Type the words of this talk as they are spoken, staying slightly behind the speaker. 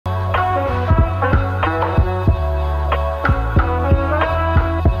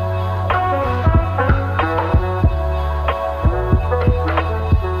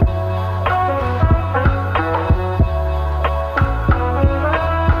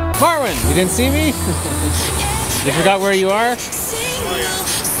Marwan, you didn't see me? You forgot where you are? You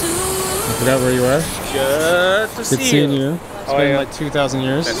forgot where you are? Good to see you. Good seeing you. It's been like 2,000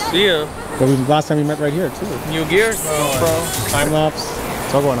 years. Nice to see you. But last time we met right here too. New gear, bro. Time lapse.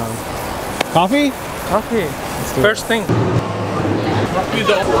 What's all going on? Coffee? Coffee. First thing. 35.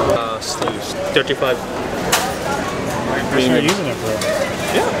 First time using it, bro.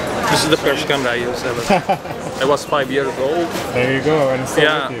 Yeah. This is the first camera I used ever. I was 5 years old. There you go, and it's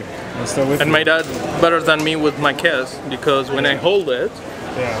still with you. It's still with you. And my dad better than me with my kids because when I hold it,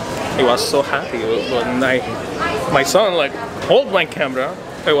 he was so happy. When my son like hold my camera,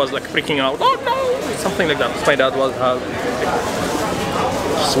 I was like freaking out. Oh no, something like that. My dad was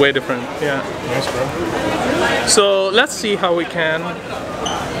it's way different. Yeah. Nice, bro. So let's see how we can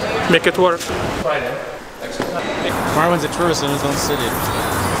make it work. Marwan's a tourist in his own city.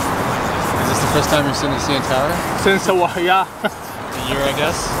 Is this the first time you've seen the CN Tower? Since a while, yeah. A year, I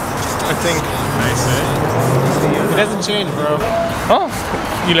guess. I think. Nice, eh? It hasn't changed, bro. Oh,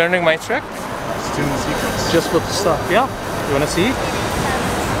 you learning my trick? Just doing the secrets. Just put the stuff. Yeah. You wanna see?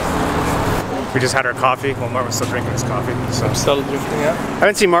 We just had our coffee. Well, Marwan's still drinking his coffee. So. I'm still drinking, yeah. I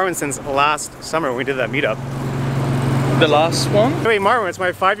haven't seen Marwan since last summer when we did that meetup. The last one? Hey, Marwan, it's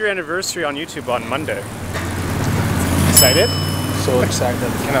my 5-year anniversary on YouTube on Monday. Excited? So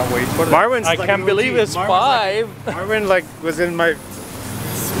excited. Cannot wait for that. Marwan's I can't believe it's 5. Marwan was in my...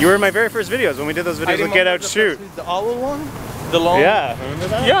 You were in my very first videos when we did those videos with Get Out Shoot. The owl one? The long? Yeah. Remember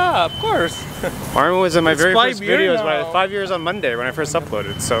that? Yeah, of course. Marwan was in my very first videos, now. 5 years on Monday when I first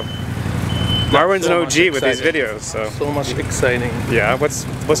uploaded, so... Marwan's an OG with these videos, so much exciting. Yeah, what's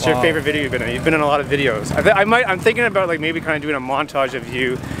your favorite video you've been in? You've been in a lot of videos. I'm thinking about like maybe kind of doing a montage of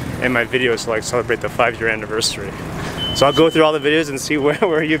you and my videos to like celebrate the 5-year anniversary. So I'll go through all the videos and see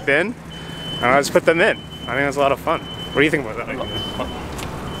where you've been, and I'll just put them in. I think that's a lot of fun. What do you think about that idea?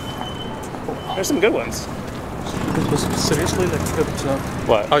 There's some good ones. Seriously, like good.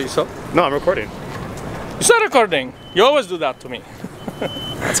 What? Oh, you saw? No, I'm recording. You saw recording. You always do that to me.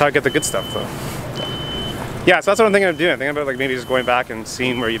 That's how I get the good stuff, though. Yeah, so that's what I'm thinking of doing. I'm thinking about like maybe just going back and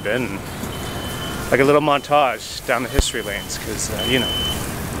seeing where you've been, and, like a little montage down the history lanes, because you know,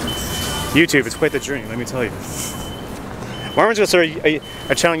 YouTube is quite the journey. Let me tell you. Marwan's gonna start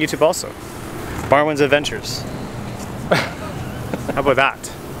a channel on YouTube also. Marwan's Adventures. How about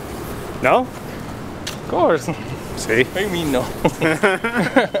that? No? Of course. See? What do you mean no?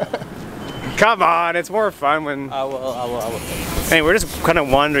 Come on, it's more fun when... I will. Hey, we're just kind of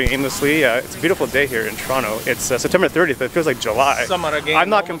wandering aimlessly. It's a beautiful day here in Toronto. It's September 30th. It feels like July. Summer again. I'm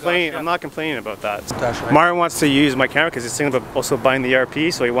not complaining. I'm not complaining about that. Marwan wants to use my camera because he's thinking about also buying the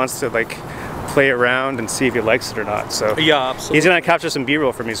RP, so he wants to like play around and see if he likes it or not. So yeah, absolutely. He's gonna capture some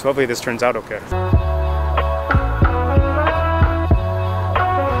B-roll for me. So hopefully this turns out okay.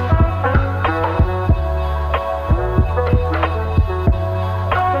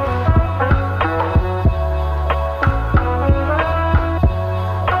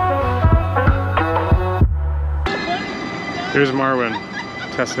 Here's Marwan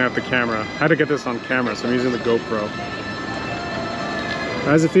testing out the camera. I had to get this on camera, so I'm using the GoPro.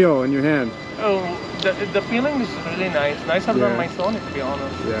 How does it feel in your hand? Oh, the feeling is really nice. Nicer than my Sony, to be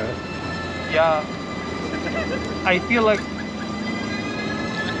honest. Yeah. Yeah. I feel like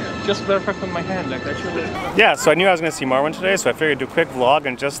just perfect in my hand, like actually. Yeah, so I knew I was going to see Marwan today, so I figured I'd do a quick vlog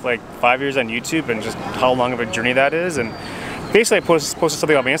and just like 5 years on YouTube and just how long of a journey that is. And basically I posted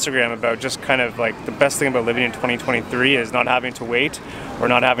something on my Instagram about just kind of like the best thing about living in 2023 is not having to wait or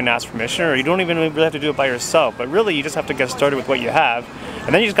not having to ask permission, or you don't even really have to do it by yourself, but really you just have to get started with what you have,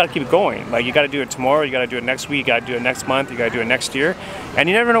 and then you just got to keep it going. Like you got to do it tomorrow, you got to do it next week, you got to do it next month, you got to do it next year, and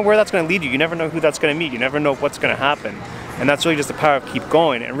you never know where that's going to lead you. You never know who that's going to meet. You never know what's going to happen, and that's really just the power of keep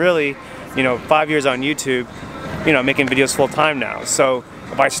going. And really, you know, 5 years on YouTube, you know, making videos full time now. So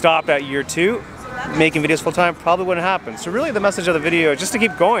if I stop at year 2, making videos full time probably wouldn't happen. So really the message of the video is just to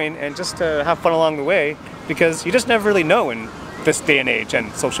keep going and just to have fun along the way, because you just never really know in this day and age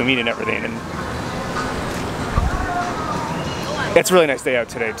and social media and everything. And it's a really nice day out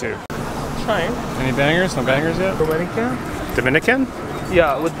today too. Trying. Any bangers? No bangers yet? Dominican? Dominican?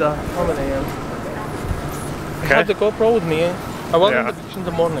 Yeah, with the holiday. I had the GoPro with me. I was on the beach in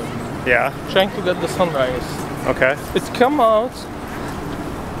the morning. Yeah. Trying to get the sunrise. Okay. It's come out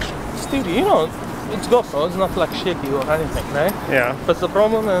steady, you know. It's GoPro, it's not like shaky or anything, right? Yeah. But the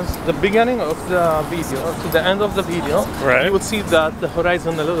problem is the beginning of the video to the end of the video, you would see that the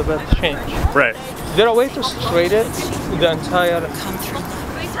horizon a little bit change. Right. Is there a way to straight it the entire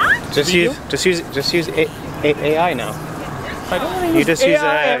Just use AI now. I don't want to use You just use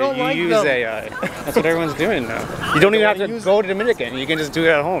AI. I don't You like use them. AI. That's what everyone's doing now. You don't even have to go to Dominican. You can just do it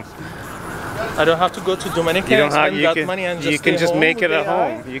at home. I don't have to go to Dominican You don't and have. spend You that can. money and just You can stay just home make it with at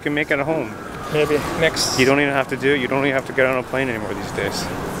AI? home. You can make it at home. Maybe next. You don't even have to do it. You don't even have to get on a plane anymore these days.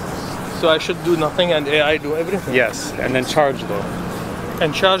 So I should do nothing and AI do everything. Yes, and then charge though.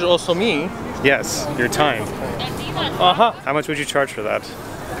 And charge also me. Yes, your time. Uh-huh. How much would you charge for that?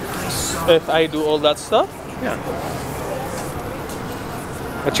 If I do all that stuff. Yeah.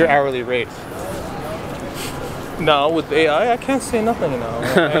 What's your hourly rate? Now with AI, I can't say nothing now.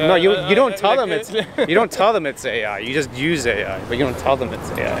 No, you don't tell them it's you don't tell them it's AI. You just use AI, but you don't tell them it's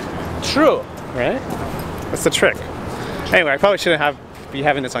AI. True. Right? That's the trick. Anyway, I probably shouldn't be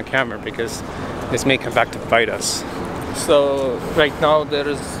having this on camera because this may come back to bite us. So right now there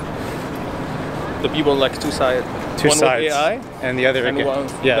is the people like two sides. Two one sides. with AI And the other and again. one.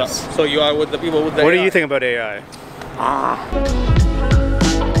 Yes. So you are with the people with the What AI. do you think about AI?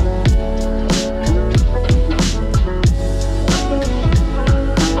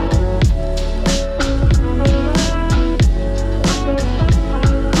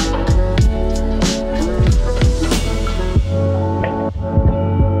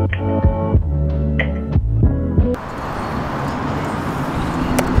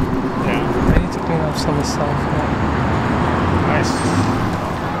 I need to clean up some stuff.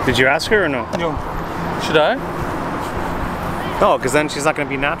 Nice. Did you ask her or no? No. Should I? No, because then she's not going to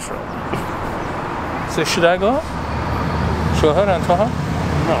be natural. So should I go? Show her and tell her?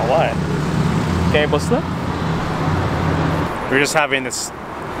 No, why? Can I bust that? We're just having this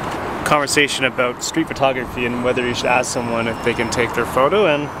conversation about street photography and whether you should ask someone if they can take their photo.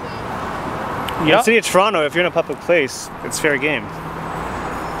 And in the city of Toronto, if you're in a public place, it's fair game.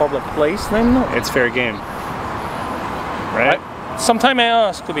 Public place then? No. It's fair game. Right? Sometimes I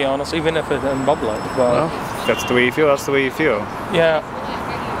ask, to be honest, even if it's in public. But Well, that's the way you feel, that's the way you feel. yeah,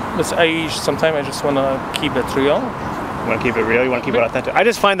 but sometimes I just want to keep it real. You want to keep it real, you want to keep it authentic. I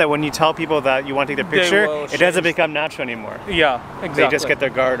just find that when you tell people that you want to take their picture, will it doesn't change. become natural anymore. Yeah, exactly. They just get their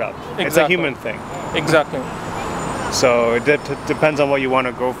guard up. It's a Exactly. human thing. Exactly. So it depends on what you want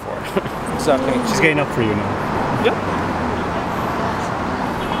to go for. Exactly. She's getting up for you now. Yep.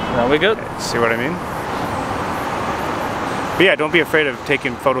 Now we good. See what I mean? But yeah, don't be afraid of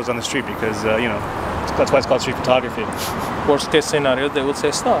taking photos on the street because, you know, that's why it's called street photography. Worst case scenario, they would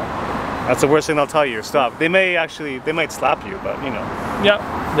say stop. That's the worst thing they'll tell you, stop. They might slap you, but you know.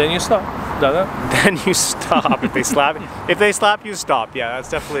 Yeah, then you stop. That it? Then you stop if they slap you. If they slap you, stop. Yeah, that's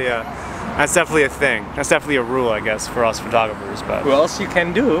definitely a thing. That's definitely a rule, I guess, for us photographers. But What else you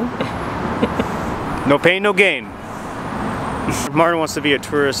can do? no pain, no gain. Martin wants to be a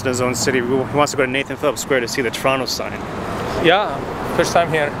tourist in his own city. He wants to go to Nathan Phillips Square to see the Toronto sign. Yeah, first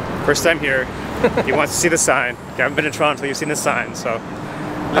time here. First time here. He wants to see the sign. You haven't been to Toronto, you've seen the sign, so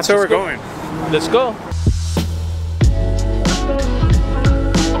that's where we're going. Let's go.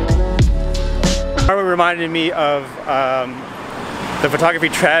 Marwan reminded me of the photography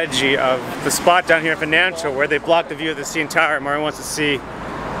tragedy of the spot down here in Financial where they blocked the view of the CN Tower. Marwan wants to see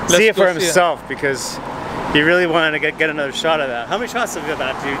it for himself because he really wanted to get another shot of that. How many shots of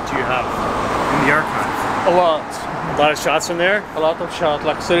that do you have in the archive? A lot. A lot of shots from there? A lot of shots.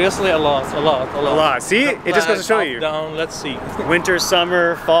 Like seriously, a lot. A lot. See? It just goes to show Up, you. Down. Let's see. Winter,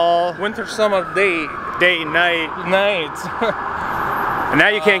 summer, fall, Winter, summer, day, day, night. night. And now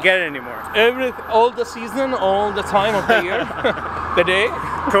you can't get it anymore. All the season, all the time of the year, the day.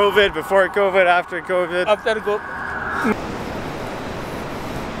 COVID, before COVID, after COVID. After go.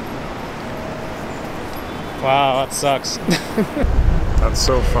 Wow, that sucks. That's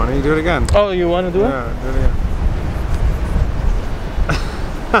so funny. Do it again. Oh, you want to do it? Yeah, do it again.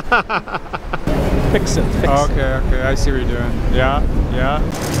 Fix it. Okay, I see what you're doing. Yeah.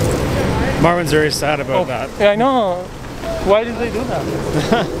 Marwan's very sad about that. Yeah, I know. Why did they do that?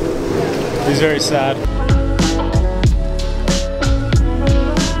 He's very sad.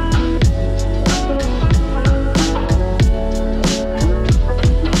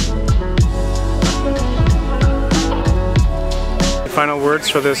 Final words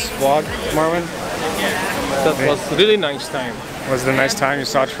for this vlog, Marwan? That was really nice time. Was it a nice time? You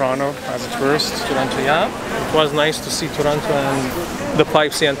saw Toronto as a tourist? Toronto, yeah. It was nice to see Toronto and the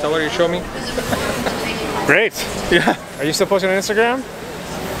Pipe CN Tower you showed me. Great. Yeah. Are you still posting on Instagram?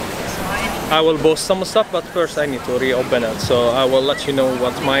 I will post some stuff, but first I need to reopen it. So I will let you know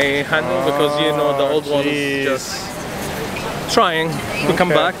what my handle, because you know the old one is just trying to come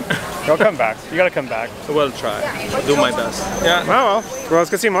back. He'll come back. You gotta come back. I will try. I'll do my best. Yeah. Oh well,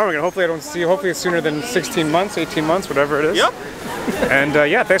 it's good to see Marwan. Hopefully I don't see you. Hopefully it's sooner than 16 months, 18 months, whatever it is. Yep. And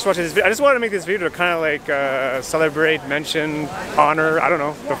yeah, thanks for watching this video. I just wanted to make this video to kind of like celebrate, mention, honor, I don't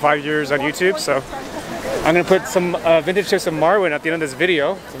know, the 5 years on YouTube. So I'm gonna put some vintage tips of Marwan at the end of this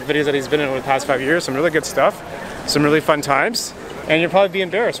video. Some videos that he's been in over the past 5 years. Some really good stuff. Some really fun times. And you'll probably be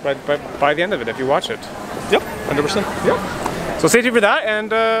embarrassed by the end of it if you watch it. Yep. 100%. Yep. So stay tuned for that.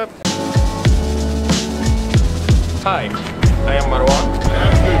 And hi, I am Marwan.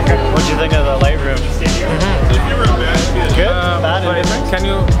 What do you think of the Lightroom? Good? Bad? Can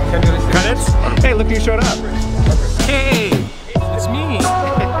you credits? Hey, look who showed up. Hey, it's me.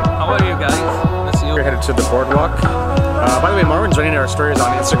 How are you guys? Nice you. We're headed to the boardwalk. By the way, Marwan's running our stories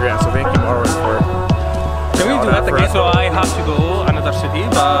on Instagram, so thank you, Marwan, for. Can we do that again? So I have to go another city,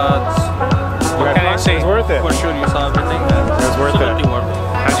 but what can I say? It's worth it. For sure, you saw everything. It was worth it. Worth it.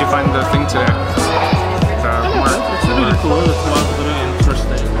 How'd you find the thing today? It's really cool. It was really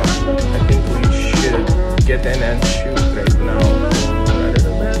interesting. I think we should get in and shoot right now. Rather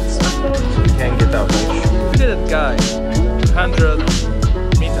than that, so we can get out and shoot. We did it, guys. 100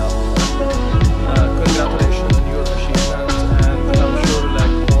 meetup. Congratulations on your achievement, and I'm sure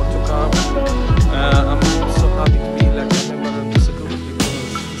like more to come. I'm so happy to be like a member of this group because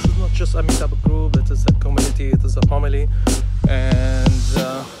this is not just a meetup group. It is a community. It is a family. And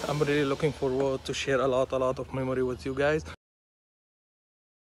I'm really looking forward to share a lot of memory with you guys.